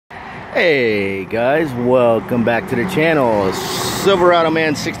Hey guys, welcome back to the channel. Silverado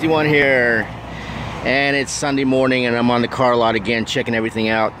Man 61 here, and it's Sunday morning and I'm on the car lot again checking everything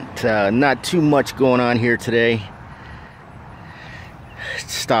out. Not too much going on here today.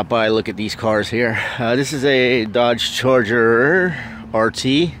 Stop by, look at these cars here. This is a Dodge Charger RT.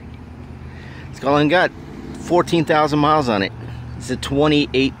 It's only got 14,000 miles on it. It's a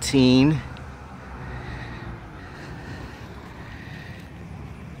 2018.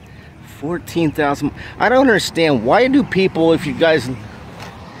 14,000. I don't understand, why do people, if you guys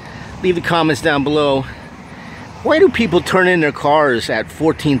leave the comments down below, why do people turn in their cars at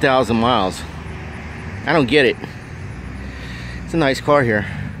 14,000 miles? I don't get it. It's a nice car here.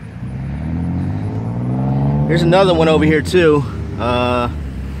 There's another one over here too.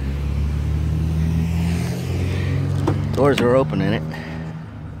 Doors are open in it.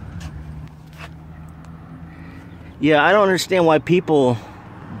 Yeah, I don't understand why people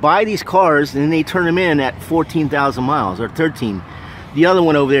buy these cars and then they turn them in at 14,000 miles or 13. The other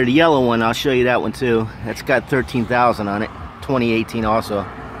one over there, the yellow one, I'll show you that one too. That's got 13,000 on it. 2018 also.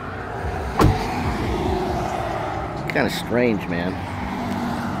 Kind of strange, man.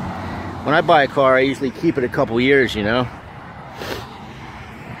 When I buy a car, I usually keep it a couple years, you know.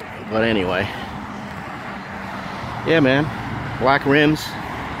 But anyway. Yeah, man. Black rims.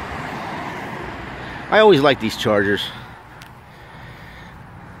 I always like these Chargers.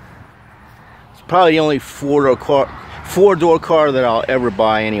 Probably the only four-door car that I'll ever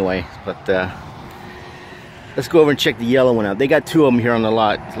buy anyway. But let's go over and check the yellow one out. They got two of them here on the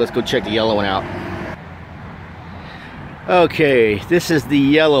lot. So let's go check the yellow one out. Okay, this is the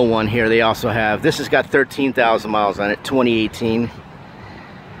yellow one here they also have. This has got 13,000 miles on it, 2018.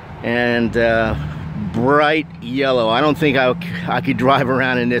 And bright yellow. I don't think I could drive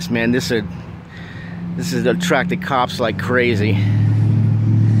around in this, man. This is attracting cops like crazy.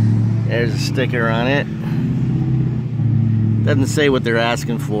 There's a sticker on it. Doesn't say what they're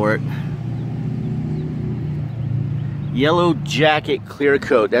asking for it. Yellow Jacket Clear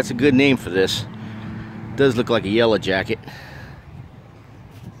Coat. That's a good name for this. It does look like a yellow jacket.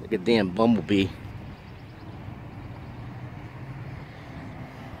 It's like a damn bumblebee.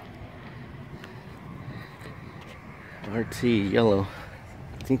 RT yellow.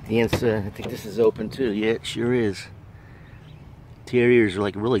 I think the inside. I think this is open too. Yeah, it sure is. Interiors are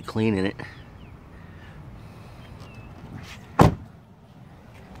like really clean in it.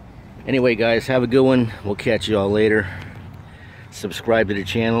 Anyway guys, have a good one. We'll catch you all later. Subscribe to the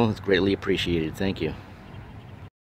channel, it's greatly appreciated. Thank you.